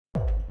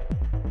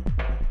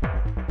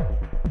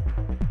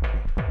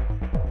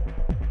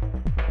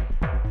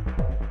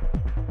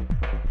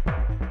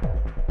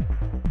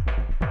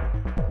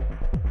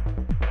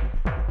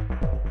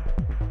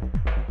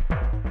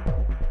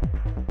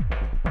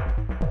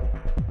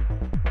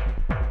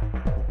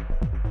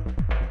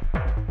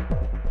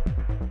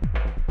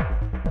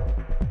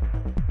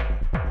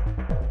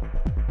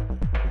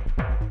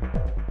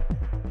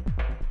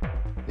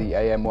The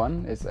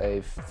AM1 is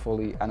a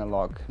fully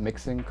analog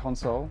mixing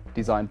console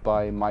designed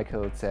by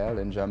Michael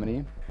Zaehl in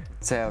Germany.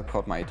 Zähl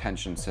caught my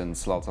attention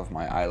since lots of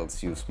my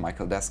idols use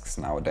Michael desks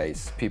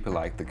nowadays, people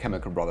like the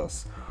Chemical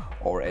Brothers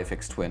or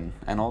Aphex Twin,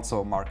 and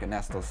also Mark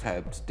Ernestus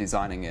helped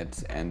designing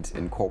it and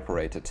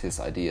incorporated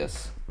his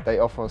ideas. They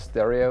offer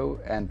stereo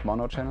and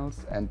mono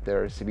channels and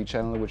their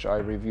CV-channel, which I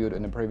reviewed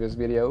in a previous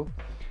video.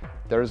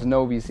 There is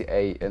no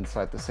VCA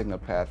inside the signal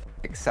path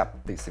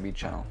except the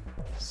CV-channel.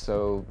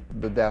 So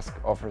the desk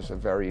offers a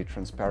very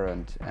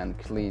transparent and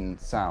clean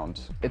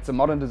sound. It's a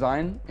modern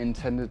design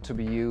intended to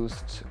be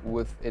used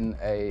within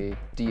a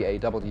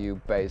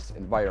DAW-based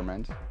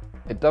environment.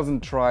 It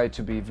doesn't try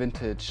to be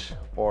vintage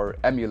or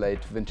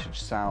emulate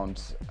vintage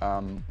sound,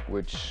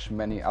 which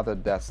many other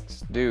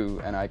desks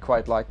do, and I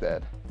quite like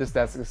that. This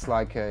desk is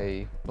like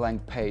a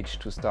blank page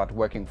to start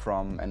working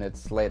from, and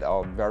it's laid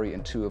out very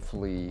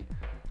intuitively,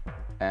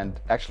 and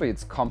actually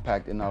it's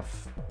compact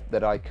enough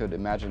that I could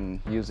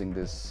imagine using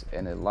this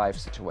in a live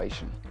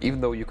situation.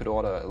 Even though you could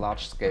order a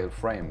large-scale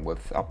frame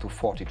with up to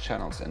 40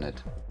 channels in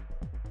it.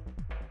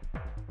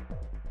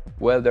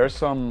 Well, there's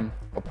some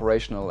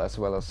operational as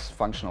well as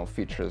functional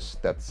features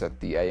that set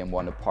the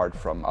AM1 apart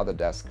from other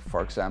desks.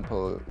 For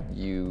example,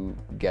 you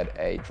get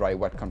a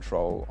dry-wet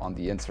control on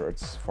the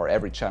inserts for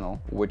every channel,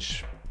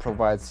 which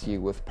provides you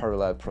with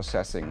parallel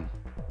processing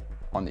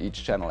on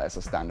each channel as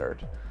a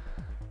standard.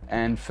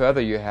 And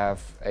further, you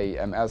have a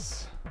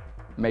MS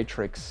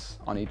matrix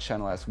on each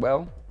channel as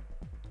well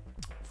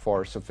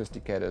for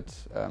sophisticated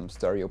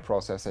stereo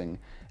processing,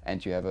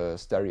 and you have a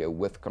stereo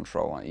width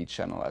control on each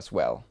channel as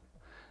well.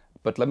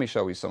 But let me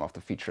show you some of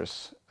the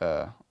features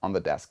on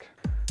the desk.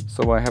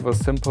 So I have a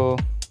simple,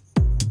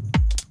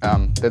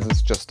 this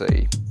is just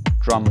a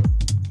drum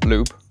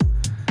loop,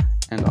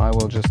 and I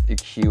will just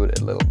EQ it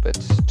a little bit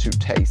to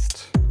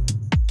taste.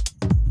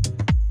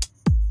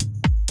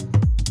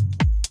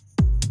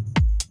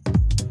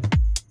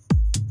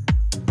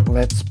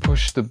 Let's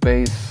push the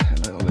bass a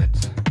little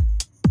bit.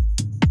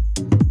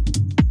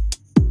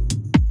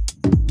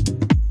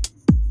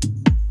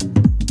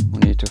 We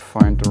need to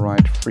find the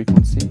right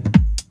frequency.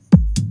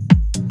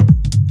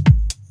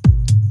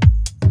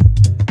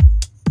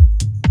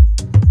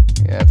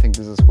 Yeah, I think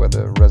this is where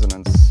the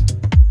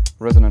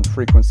resonant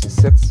frequency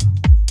sits,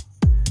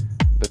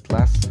 a bit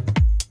less.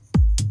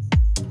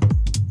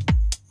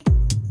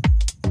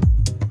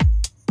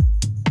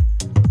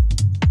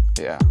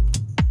 Yeah.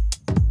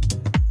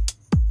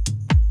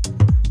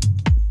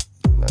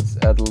 Let's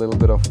add a little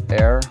bit of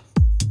air.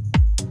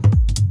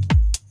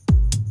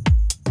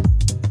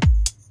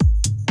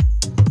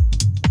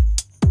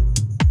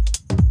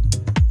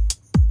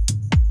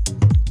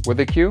 With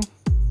EQ.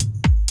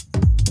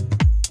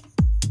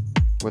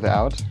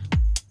 Without.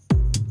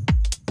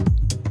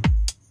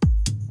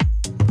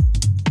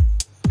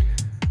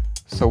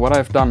 So what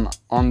I've done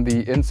on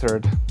the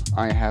insert,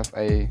 I have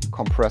a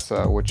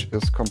compressor which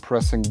is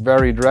compressing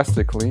very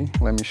drastically.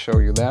 Let me show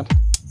you that.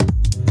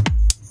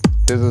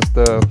 This is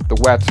the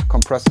wet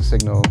compressor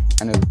signal,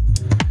 and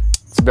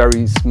it's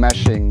very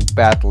smashing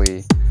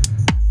badly.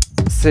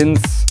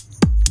 Since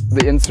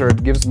the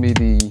insert gives me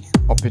the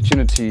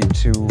opportunity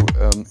to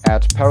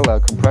add parallel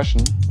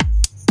compression,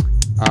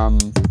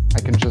 I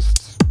can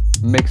just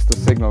mix the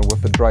signal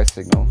with the dry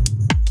signal.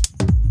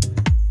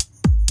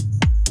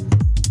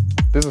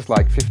 This is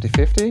like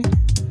 50-50.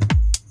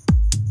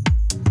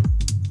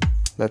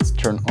 Let's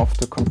turn off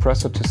the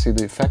compressor to see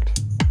the effect.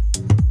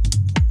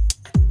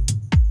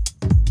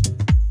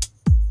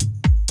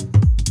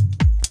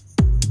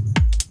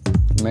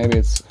 Maybe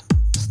it's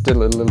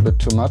still a little bit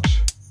too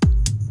much.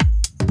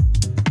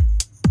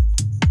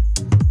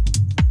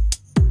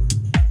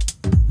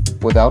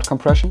 Without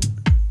compression.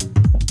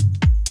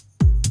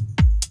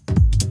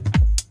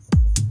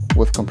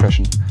 With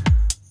compression.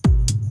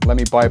 Let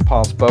me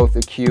bypass both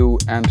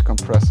EQ and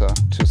compressor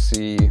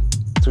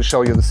to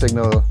show you the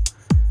signal,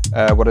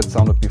 what it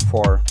sounded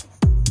before.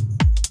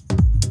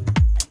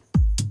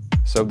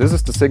 So this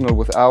is the signal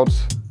without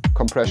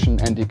compression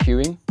and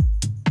EQing.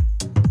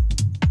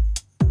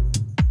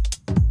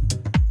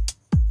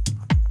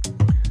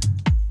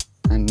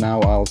 And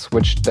now I'll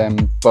switch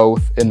them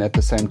both in at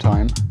the same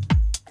time.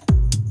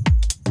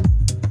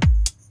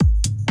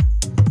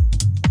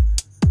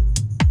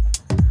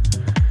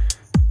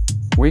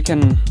 We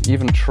can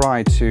even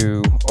try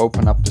to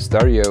open up the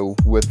stereo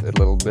width a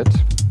little bit.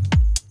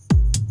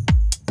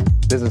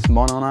 This is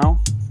mono now,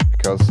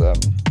 because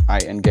I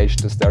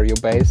engaged the stereo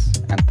bass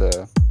and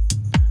the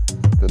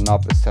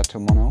knob is set to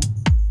mono.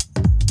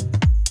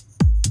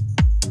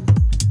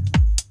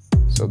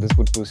 So this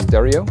would boost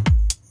stereo.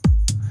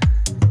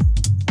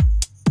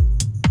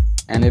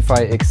 And if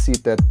I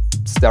exceed that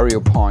stereo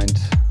point,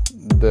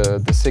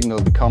 the signal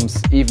becomes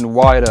even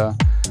wider,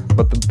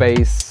 but the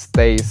bass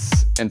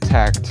stays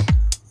intact.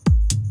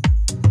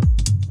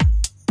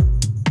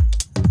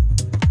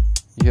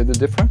 You hear the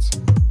difference?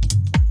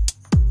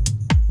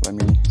 Let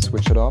me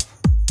switch it off.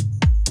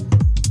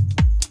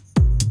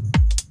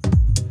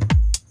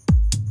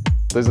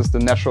 This is the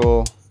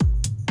natural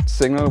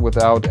signal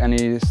without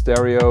any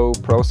stereo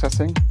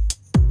processing.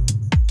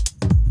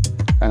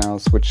 and I'll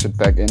switch it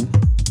back in.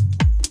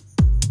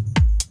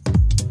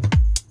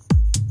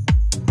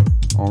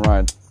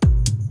 Alright.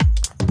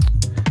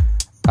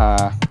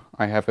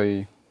 I have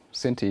a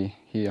synthi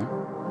here.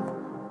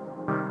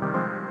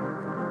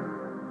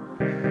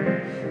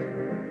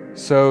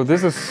 So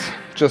this is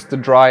just a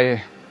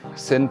dry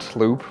synth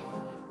loop.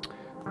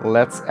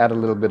 Let's add a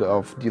little bit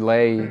of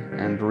delay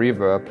and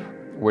reverb,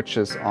 which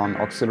is on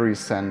auxiliary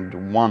send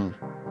 1.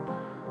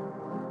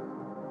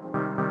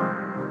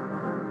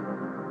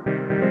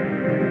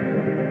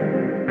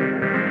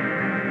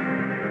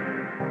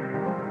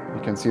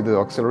 You can see the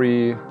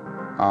auxiliary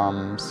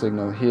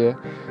signal here.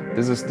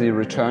 This is the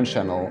return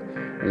channel,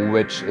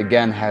 which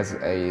again has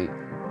a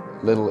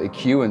little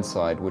EQ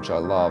inside, which I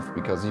love,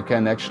 because you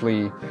can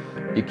actually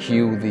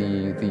EQ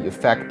the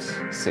effect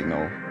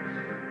signal.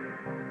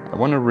 I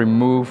want to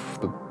remove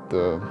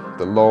the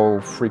low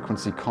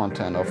frequency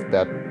content of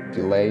that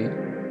delay.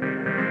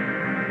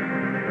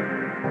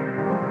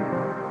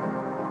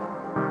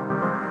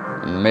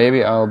 And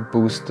maybe I'll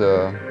boost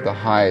the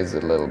highs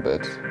a little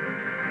bit.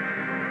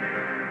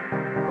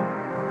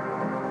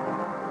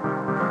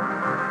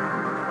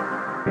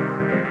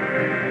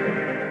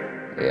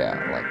 Yeah,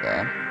 like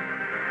that.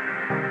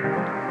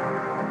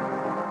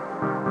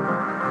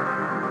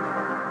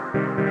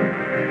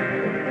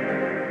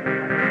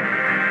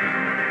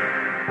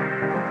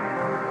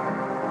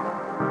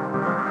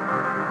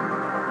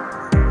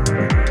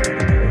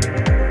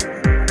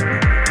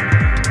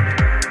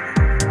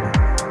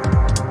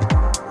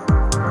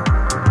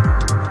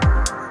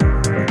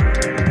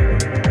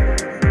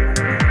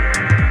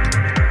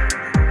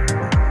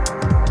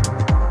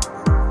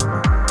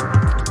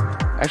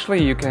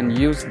 Actually, you can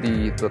use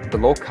the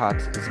low cut.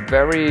 It's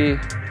very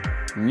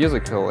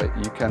musical.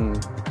 You can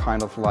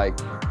kind of like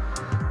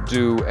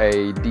do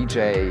a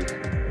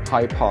DJ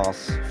high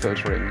pass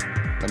filtering.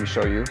 Let me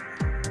show you.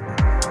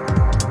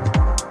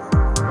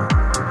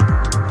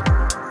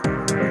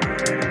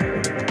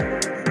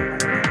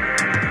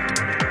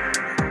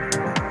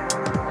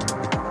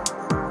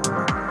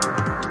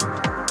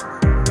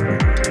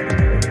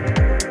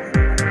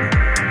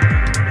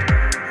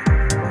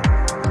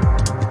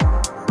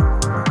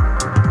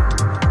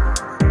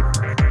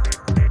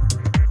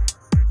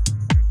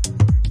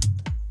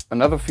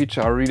 Another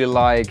feature I really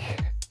like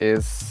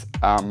is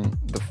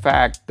the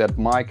fact that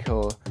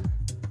Michael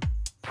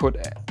put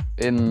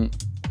in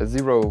a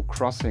zero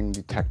crossing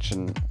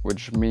detection,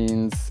 which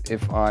means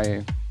if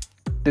I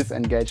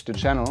disengage the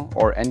channel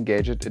or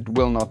engage it, it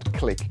will not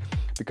click.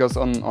 Because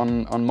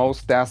on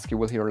most desks you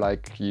will hear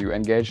like you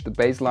engage the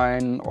bass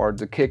line or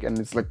the kick and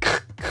it's like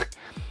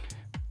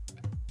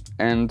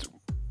and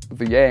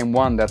the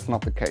AM1 that's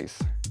not the case.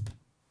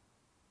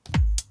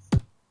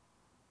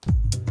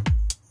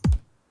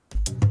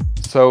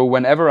 So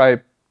whenever I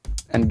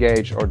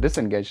engage or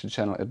disengage the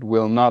channel, it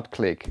will not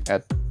click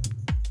at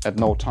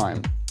no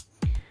time.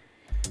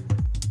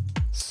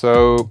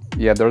 So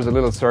yeah, there's a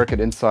little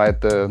circuit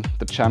inside the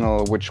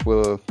channel which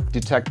will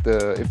detect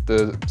if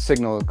the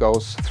signal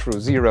goes through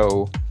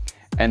zero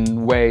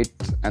and wait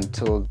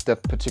until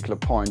that particular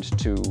point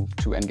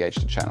to engage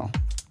the channel,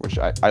 which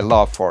I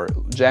love for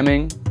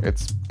jamming.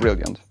 It's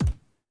brilliant.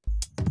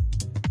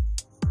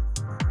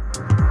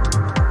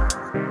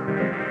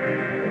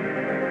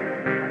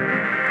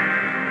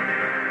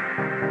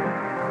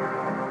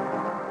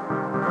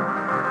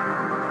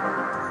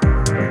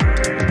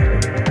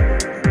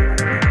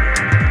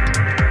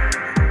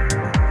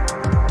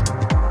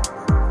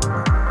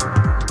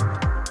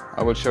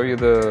 I will show you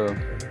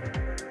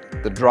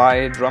the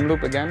dry drum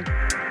loop again.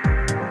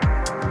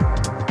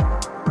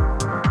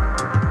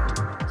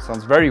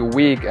 Sounds very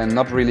weak and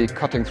not really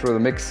cutting through the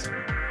mix,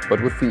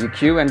 but with the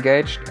EQ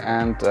engaged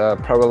and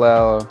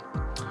parallel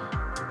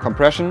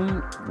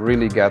compression,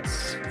 really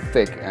gets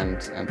thick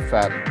and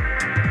fat.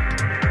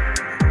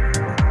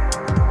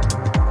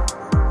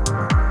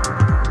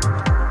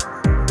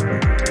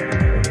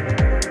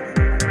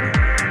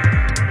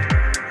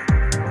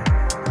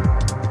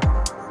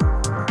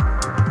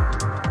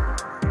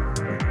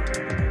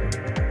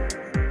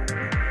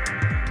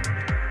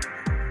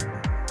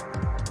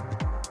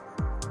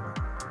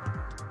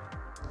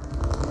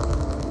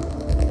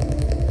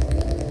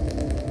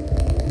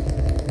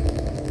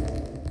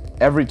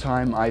 Every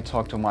time I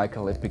talk to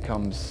Michael, it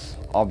becomes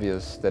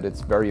obvious that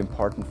it's very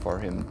important for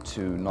him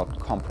to not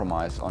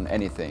compromise on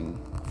anything.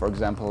 For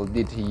example,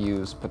 did he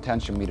use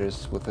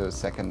potentiometers with a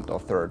second or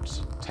third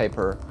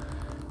taper,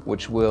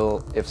 which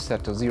will, if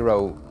set to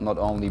zero, not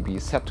only be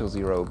set to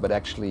zero, but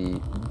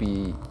actually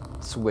be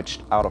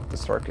switched out of the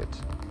circuit.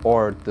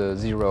 Or the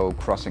zero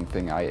crossing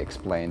thing I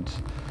explained.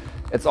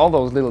 It's all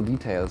those little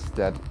details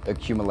that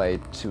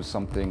accumulate to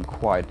something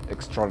quite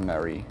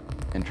extraordinary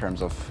in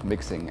terms of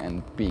mixing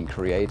and being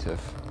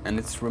creative. And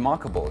it's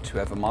remarkable to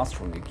have a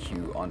mastering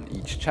EQ on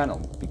each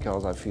channel,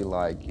 because I feel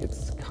like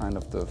it's kind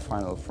of the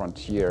final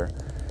frontier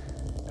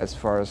as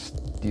far as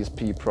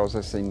DSP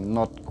processing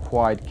not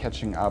quite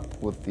catching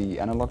up with the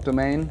analog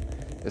domain,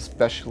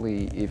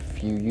 especially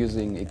if you're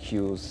using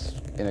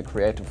EQs in a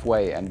creative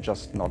way and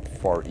just not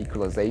for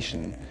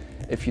equalization.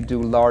 if you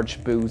do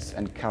large boosts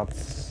and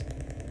cuts,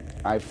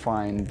 I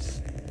find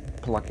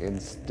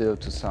plugins still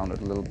to sound a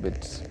little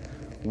bit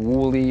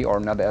woolly or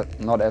not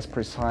as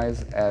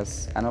precise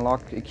as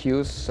analog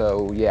EQs,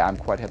 so yeah, I'm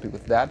quite happy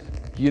with that.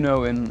 You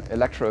know, in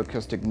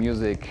electroacoustic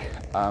music,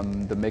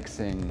 the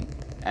mixing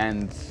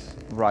and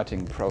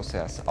writing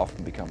process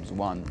often becomes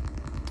one.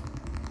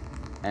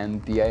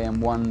 And the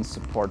AM1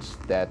 supports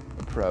that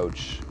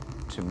approach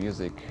to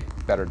music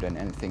better than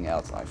anything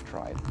else I've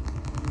tried.